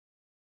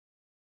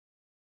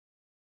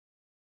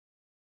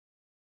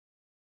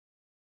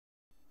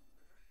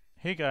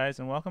Hey guys,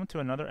 and welcome to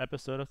another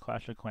episode of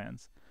Clash of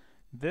Clans.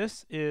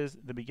 This is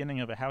the beginning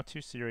of a how-to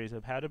series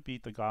of how to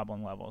beat the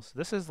goblin levels.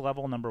 This is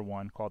level number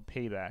 1 called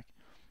Payback.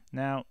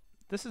 Now,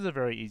 this is a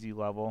very easy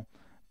level,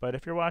 but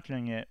if you're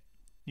watching it,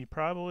 you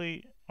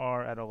probably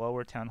are at a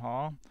lower Town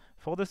Hall.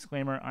 Full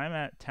disclaimer, I'm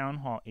at Town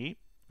Hall 8.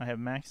 I have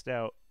maxed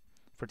out,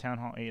 for Town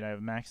Hall 8, I have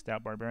maxed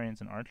out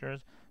Barbarians and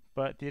Archers,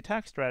 but the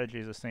attack strategy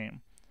is the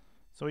same.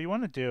 So what you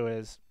want to do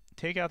is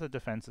take out the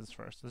defenses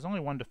first. There's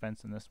only one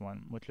defense in this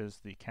one, which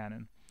is the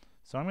cannon.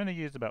 So I'm going to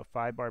use about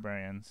 5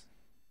 barbarians,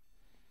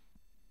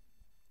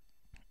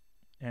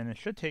 and it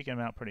should take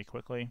them out pretty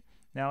quickly.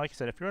 Now, like I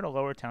said, if you're at a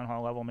lower town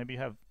hall level, maybe you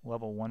have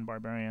level 1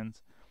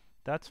 barbarians,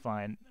 that's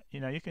fine.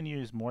 You can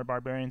use more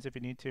barbarians if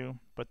you need to,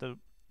 but the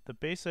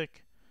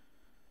basic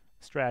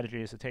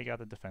strategy is to take out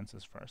the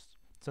defenses first.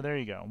 So there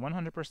you go,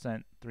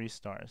 100% 3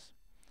 stars.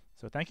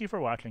 So thank you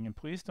for watching, and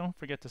please don't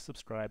forget to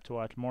subscribe to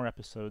watch more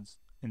episodes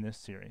in this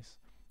series.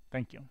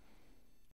 Thank you.